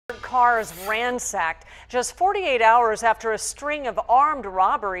cars ransacked just 48 hours after a string of armed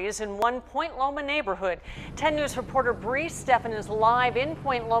robberies in one Point Loma neighborhood. 10 News reporter Bree Stephan is live in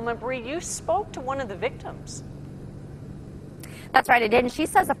Point Loma. Bree, you spoke to one of the victims. That's right, I did. And she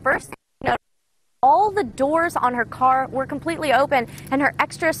says the first thing she noticed, all the doors on her car were completely open and her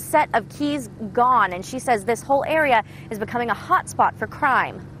extra set of keys gone. And she says this whole area is becoming a hot spot for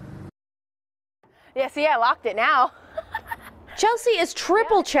crime. Yeah, see, I locked it now. Chelsea is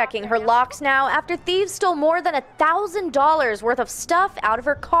triple checking her locks now after thieves stole more than $1,000 worth of stuff out of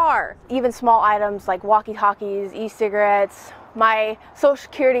her car. Even small items like walkie-talkies, e-cigarettes, my social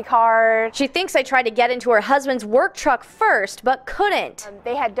security card. She thinks they tried to get into her husband's work truck first, but couldn't.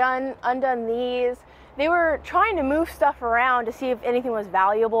 They had undone these. They were trying to move stuff around to see if anything was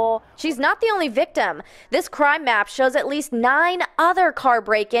valuable. She's not the only victim. This crime map shows at least 9 other car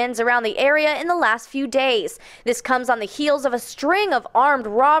break-ins around the area in the last few days. This comes on the heels of a string of armed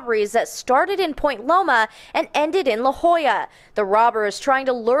robberies that started in Point Loma and ended in La Jolla. The robbers trying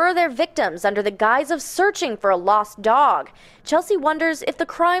to lure their victims under the guise of searching for a lost dog. Chelsea wonders if the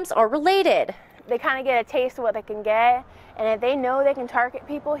crimes are related. They kind of get a taste of what they can get, and if they know they can target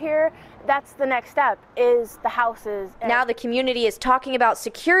people here, that's the next step, is the houses. Now the community is talking about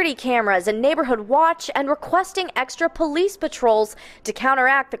security cameras and neighborhood watch and requesting extra police patrols to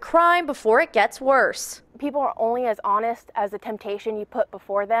counteract the crime before it gets worse. People are only as honest as the temptation you put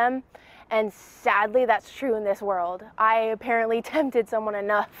before them, and sadly that's true in this world. I apparently tempted someone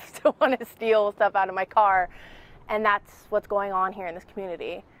enough to want to steal stuff out of my car, and that's what's going on here in this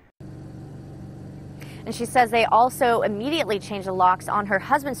community. And she says they also immediately changed the locks on her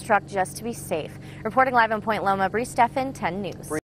husband's truck just to be safe. Reporting live in Point Loma, Bree Stephan, 10 News.